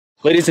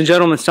Ladies and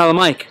gentlemen, Style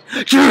Mike.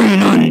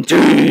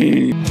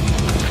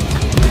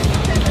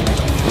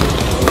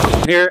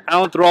 Here,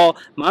 Alan Thrall,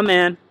 my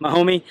man, my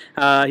homie.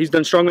 He's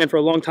done strongman for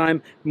a long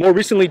time. More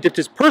recently dipped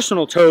his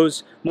personal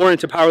toes more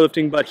into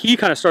powerlifting, but he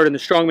kind of started in the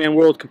strongman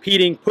world,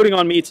 competing, putting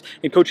on meets,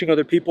 and coaching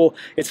other people.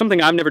 It's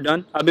something I've never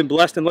done. I've been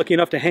blessed and lucky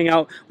enough to hang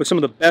out with some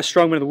of the best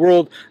strongmen in the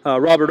world.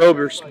 Robert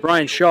Oberst,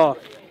 Brian Shaw,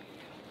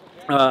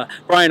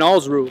 Brian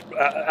Alsruhe,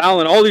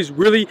 Alan, all these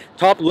really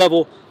top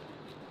level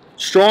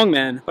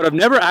strongman, but I've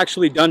never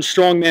actually done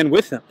strongman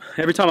with them.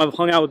 Every time I've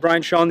hung out with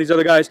Brian Shaw and these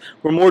other guys,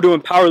 we're more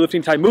doing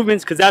powerlifting type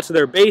movements because that's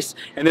their base,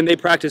 and then they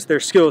practice their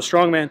skill as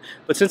strongman.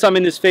 But since I'm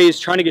in this phase,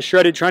 trying to get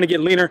shredded, trying to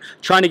get leaner,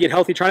 trying to get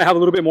healthy, trying to have a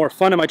little bit more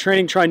fun in my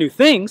training, try new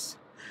things,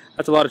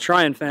 that's a lot of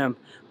trying, fam.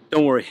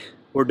 Don't worry,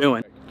 we're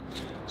doing.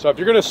 So if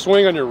you're gonna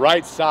swing on your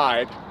right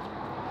side,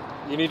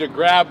 you need to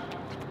grab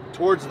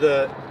towards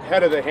the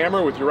head of the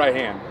hammer with your right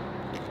hand,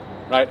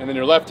 right? And then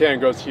your left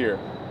hand goes here,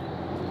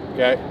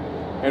 okay?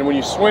 And when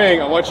you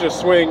swing, I want you to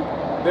swing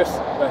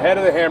the head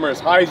of the hammer as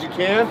high as you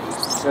can,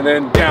 and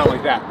then down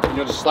like that. And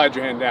you'll just slide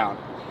your hand down.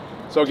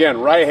 So again,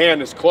 right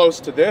hand is close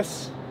to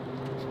this,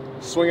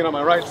 swinging on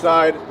my right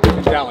side,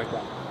 and down like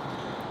that.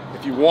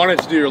 If you wanted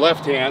to do your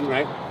left hand,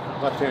 right?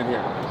 Left hand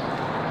here.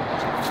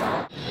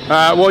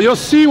 Well, you'll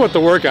see what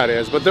the workout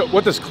is, but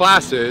what this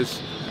class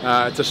is,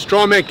 it's a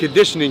strongman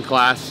conditioning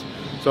class.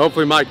 So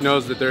hopefully Mike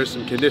knows that there's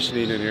some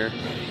conditioning in here.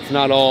 It's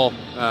not all,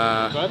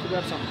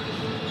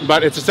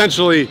 but it's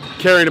essentially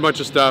carrying a bunch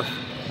of stuff,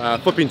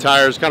 flipping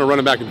tires, kind of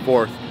running back and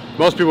forth.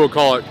 Most people would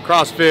call it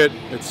CrossFit,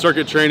 it's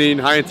circuit training,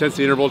 high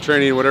intensity interval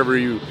training, whatever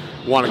you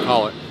want to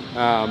call it.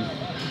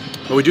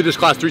 But we do this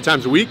class 3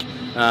 times a week.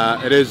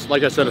 It is,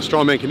 like I said, a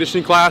strongman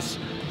conditioning class.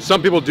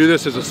 Some people do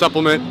this as a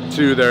supplement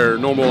to their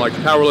normal like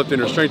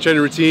powerlifting or strength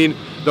training routine.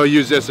 They'll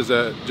use this as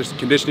just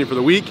conditioning for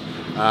the week.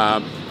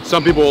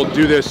 Some people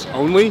do this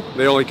only.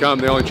 They only come,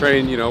 they only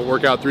train, you know,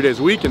 work out 3 days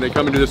a week, and they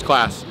come and do this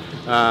class.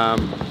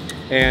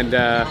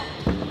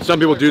 Some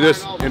people do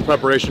this in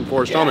preparation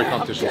for a strongman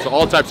competition. So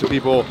all types of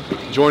people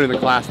joining the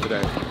class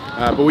today.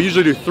 But we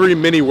usually do 3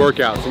 mini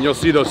workouts, and you'll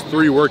see those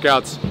 3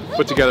 workouts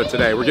put together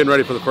today. We're getting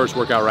ready for the first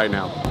workout right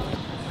now.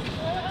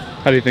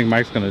 How do you think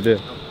Mike's gonna do?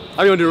 I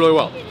think he'll do really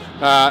well.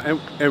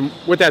 And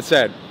with that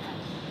said,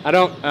 I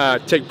don't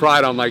take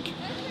pride on like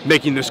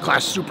making this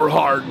class super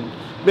hard and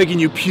making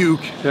you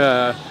puke.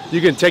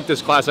 You can take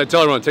this class, I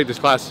tell everyone to take this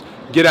class,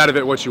 get out of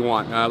it what you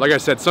want. Like I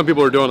said, some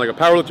people are doing like a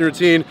powerlifting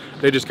routine.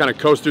 They just kind of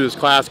coast through this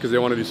class because they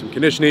want to do some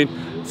conditioning.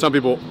 Some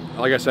people,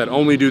 like I said,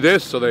 only do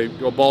this, so they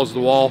go balls to the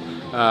wall.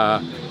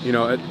 You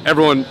know,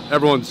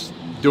 everyone's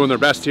doing their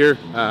best here.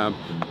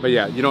 But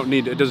yeah, you don't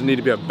need, it doesn't need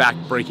to be a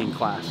back-breaking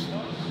class.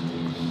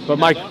 But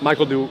Mike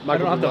will do. I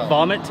don't have to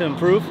vomit to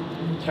improve.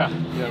 Yeah,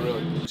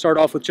 really. Start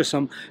off with just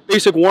some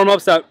basic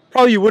warm-ups that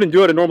probably you wouldn't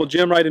do at a normal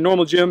gym, right? A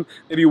normal gym,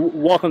 maybe you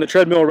walk on the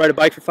treadmill or ride a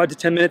bike for 5 to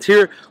 10 minutes.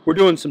 Here, we're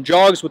doing some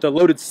jogs with a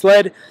loaded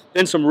sled,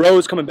 then some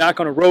rows coming back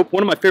on a rope.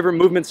 One of my favorite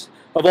movements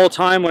of all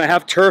time when I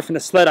have turf and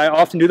a sled, I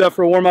often do that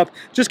for a warm-up.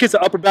 Just gets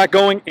the upper back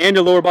going and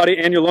your lower body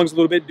and your lungs a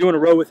little bit, doing a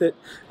row with it.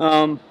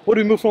 What do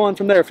we move on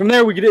from there? From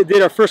there, we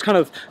did our first kind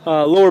of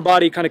lower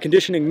body kind of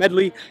conditioning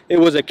medley. It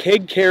was a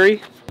keg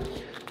carry,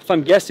 if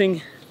I'm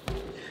guessing,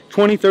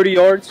 20, 30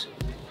 yards.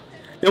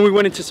 Then we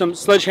went into some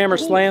sledgehammer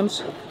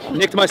slams,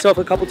 nicked myself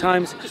a couple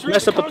times,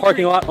 messed up the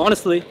parking lot.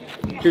 Honestly,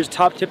 here's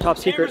tip-top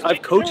secret.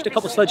 I've coached a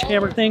couple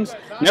sledgehammer things,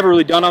 never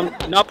really done them.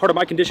 Not part of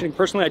my conditioning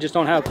personally. I just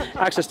don't have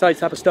access to that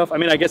type of stuff. I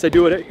mean, I guess I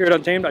do it here at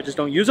Untamed. I just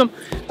don't use them.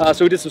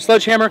 So we did some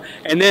sledgehammer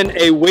and then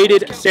a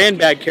weighted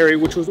sandbag carry,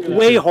 which was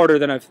way harder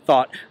than I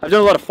thought. I've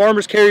done a lot of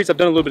farmer's carries. I've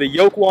done a little bit of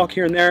yoke walk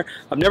here and there.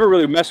 I've never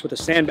really messed with a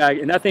sandbag,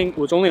 and that thing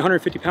was only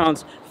 150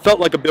 pounds, felt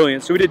like a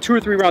billion. So we did 2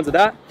 or 3 rounds of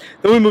that.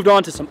 Then we moved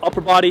on to some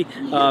upper body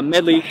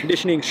medley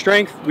conditioning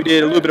strength. We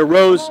did a little bit of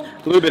rows,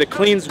 a little bit of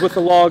cleans with the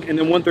log, and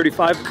then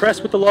 135 press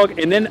with the log,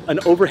 and then an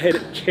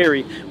overhead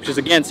carry, which is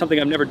again something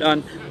I've never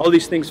done. All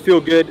these things feel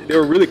good. They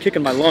were really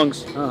kicking my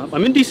lungs.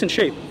 I'm in decent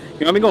shape. You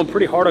know, I've been going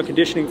pretty hard on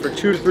conditioning for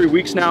 2 to 3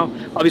 weeks now.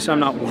 Obviously, I'm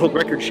not world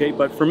record shape,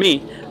 but for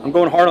me, I'm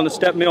going hard on the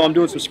step mill. I'm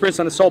doing some sprints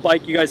on the salt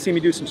bike. You guys see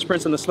me do some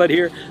sprints on the sled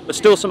here, but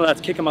still some of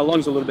that's kicking my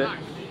lungs a little bit.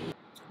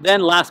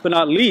 Then last but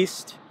not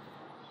least,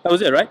 that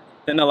was it, right?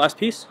 Then the last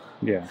piece?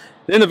 Yeah.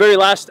 Then the very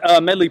last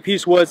medley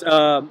piece was,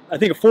 I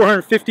think, a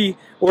 450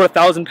 or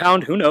 1,000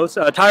 pound, who knows,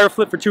 tire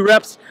flip for 2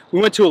 reps.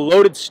 We went to a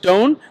loaded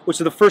stone,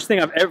 which is the first time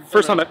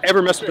I've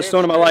ever messed with a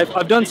stone in my life.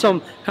 I've done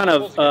some kind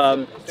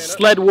of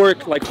sled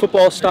work, like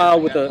football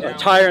style, with a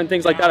tire and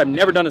things like that. I've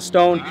never done a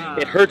stone.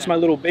 It hurts my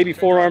little baby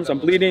forearms. I'm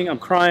bleeding. I'm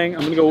crying.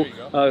 I'm gonna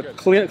go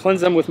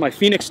cleanse them with my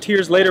Phoenix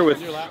tears later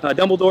with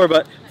Dumbledore.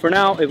 But for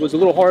now, it was a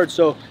little hard.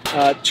 So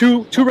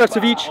 2 reps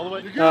of each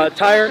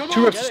tire,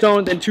 2 reps of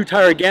stone, then 2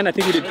 tire again. I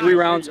think we did 3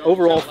 rounds.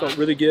 Overall, felt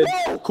really good.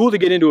 Cool to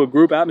get into a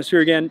group atmosphere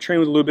again. Train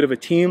with a little bit of a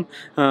team.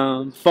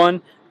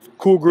 Fun.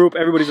 Cool group.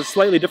 Everybody's at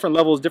slightly different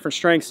levels, different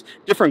strengths,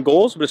 different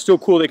goals, but it's still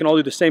cool. They can all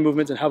do the same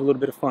movements and have a little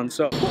bit of fun.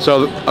 So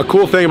a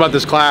cool thing about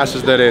this class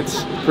is that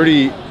it's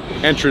pretty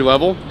entry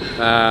level.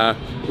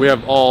 We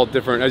have all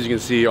different, as you can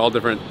see, all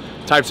different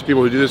types of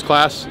people who do this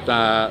class.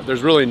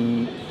 There's really,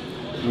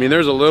 I mean,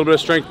 there's a little bit of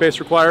strength base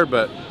required,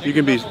 but you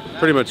can be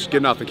pretty much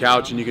getting off the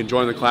couch and you can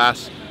join the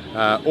class,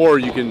 or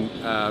you can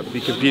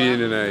be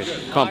competing in a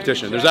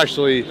competition. There's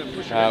actually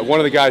one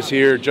of the guys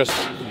here just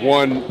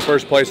won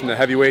first place in the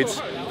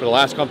heavyweights for the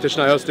last competition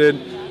I hosted.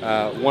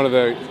 One of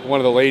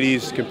the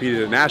ladies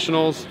competed at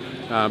nationals,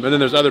 and then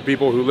there's other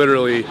people who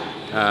literally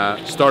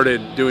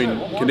started doing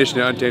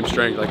conditioning at Untamed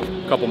Strength like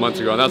a couple months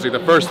ago, and that was like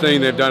the first thing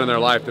they've done in their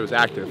life that was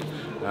active.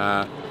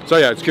 So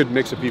yeah, it's a good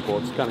mix of people.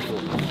 It's kind of cool.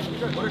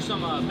 What are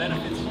some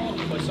benefits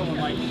when someone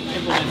might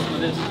implement some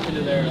of this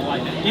into their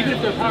life? Even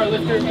if they're a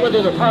powerlifter,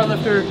 whether they're a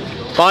powerlifter,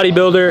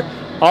 bodybuilder,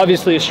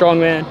 obviously a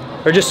strongman,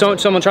 or just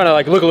someone trying to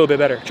like look a little bit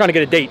better, trying to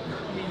get a date.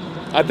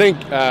 I think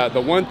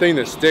the one thing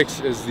that sticks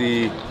is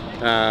the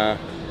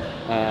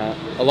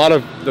a lot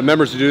of the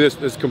members who do this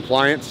is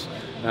compliance,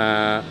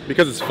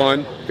 because it's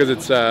fun, because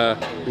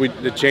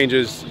it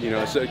changes, you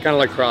know, it's kind of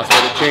like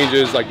CrossFit. It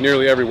changes like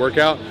nearly every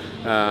workout,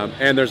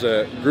 and there's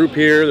a group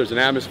here, there's an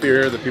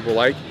atmosphere here that people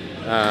like,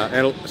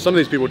 and some of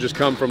these people just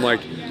come from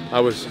like, I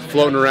was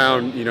floating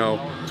around, you know,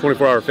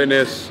 24-hour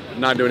fitness,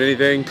 not doing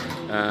anything,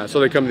 so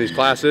they come to these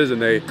classes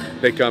and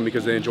they come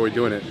because they enjoy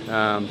doing it,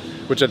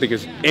 which I think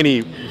is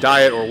any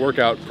diet or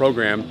workout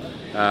program.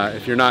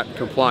 If you're not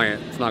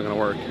compliant, it's not going to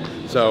work.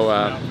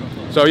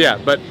 So yeah,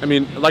 but I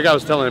mean, like I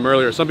was telling him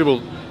earlier, some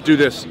people do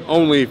this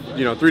only,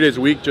 you know, 3 days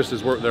a week just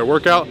as their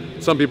workout.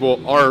 Some people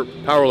are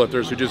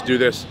powerlifters who just do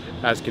this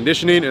as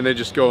conditioning, and they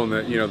just go in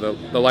the, you know,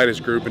 the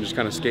lightest group and just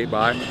kind of skate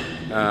by.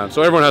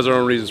 So everyone has their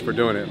own reasons for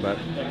doing it, but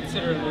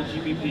consider it a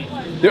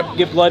GBP. Yep.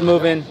 Get blood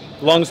moving,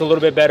 lungs a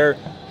little bit better,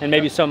 and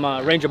maybe some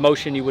range of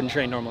motion you wouldn't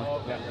train normally.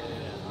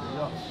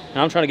 And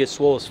I'm trying to get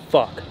swole as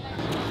fuck.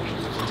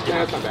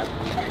 Yeah, that's not bad.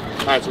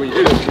 All right, so when you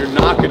do this, you're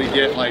not going to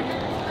get like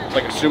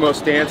a sumo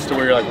stance to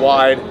where you're like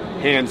wide,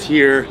 hands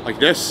here, like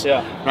this.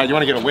 Yeah. Right, you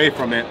want to get away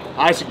from it.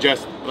 I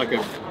suggest like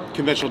a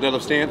conventional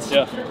deadlift stance.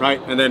 Yeah.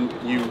 Right, and then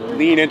you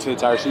lean into the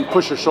tire. So you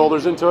push your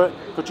shoulders into it,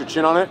 put your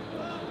chin on it,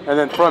 and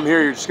then from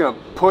here you're just going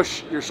to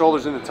push your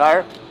shoulders in the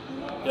tire.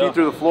 Yeah. Feet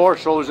through the floor,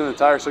 shoulders in the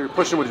tire, so you're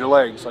pushing with your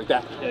legs like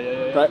that.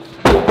 Yeah. Right?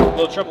 A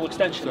little triple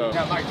extension. So,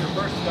 yeah, like your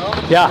first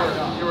stone,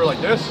 Yeah. you were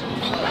like this,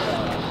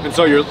 and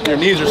so your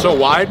knees are so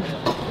wide,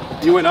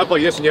 you went up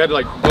like this and you had to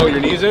like blow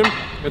your knees in,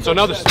 and so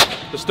now the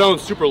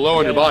stone's super low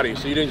on your body,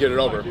 so you didn't get it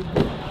over.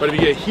 But if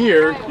you get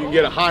here, you can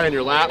get it high on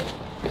your lap,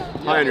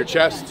 high on your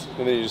chest,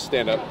 and then you just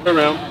stand up. Turn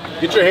around,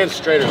 get your hands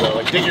straighter though,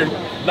 like dig your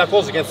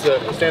knuckles against the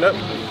stand up,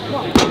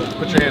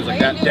 put your hands like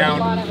that, down,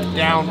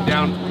 down,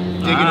 down,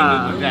 dig it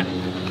into like that.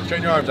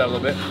 Straighten your arms out a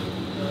little bit.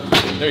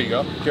 There you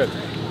go, good.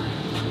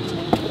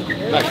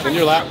 Nice, in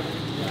your lap.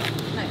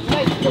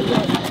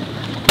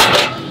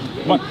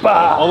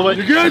 All the way.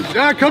 You're good?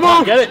 Yeah, come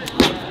on. Get it.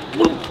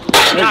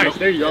 Nice,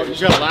 there you go. You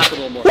just gotta lap a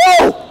little more.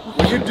 Woo!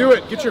 When you do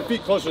it, get your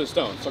feet closer to the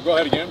stone. So go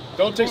ahead again.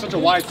 Don't take such a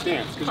wide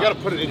stance, because you gotta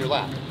put it in your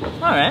lap.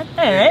 All right.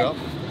 There you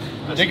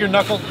go. Dig your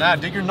knuckles.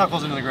 Dig your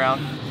knuckles into the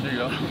ground. There you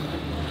go.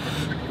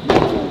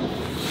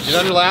 Get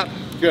on your lap.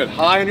 Good.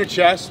 High on your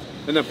chest,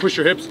 and then push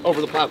your hips over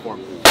the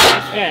platform.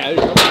 Yeah, there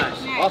you go.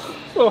 Nice. Awesome.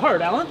 A little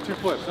hard, Alan. 2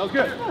 flips. That was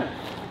good.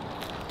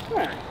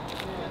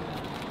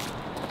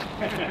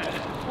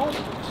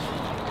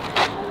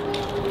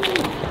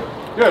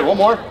 Good. One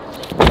more.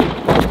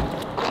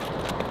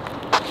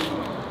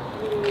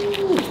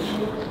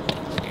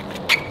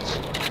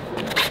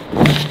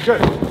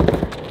 Good.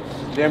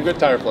 Damn good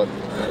tire flip.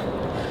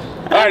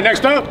 All right,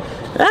 next up.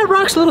 That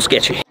rock's a little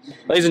sketchy.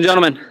 Ladies and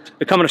gentlemen,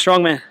 becoming a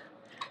strongman,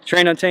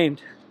 train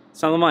untamed.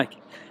 It's on the mic.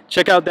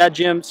 Check out that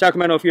gym,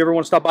 Sacramento. If you ever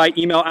want to stop by,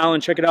 email Alan,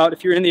 check it out.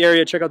 If you're in the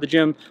area, check out the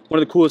gym. One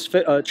of the coolest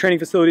training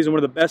facilities and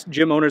one of the best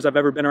gym owners I've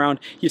ever been around.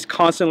 He's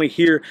constantly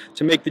here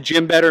to make the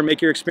gym better,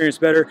 make your experience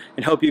better,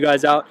 and help you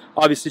guys out.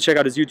 Obviously, check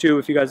out his YouTube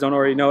if you guys don't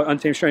already know it.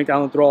 Untamed Strength,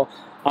 Alan Thrall.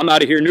 I'm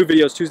out of here. New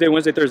videos Tuesday,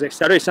 Wednesday, Thursday,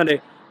 Saturday,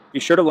 Sunday. Be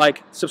sure to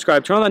like,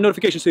 subscribe, turn on that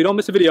notification so you don't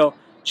miss a video.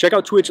 Check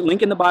out Twitch,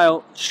 link in the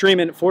bio,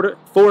 streaming 4,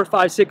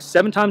 5, 6,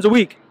 7 times a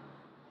week.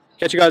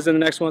 Catch you guys in the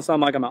next one. So I'm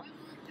Mike, I'm out.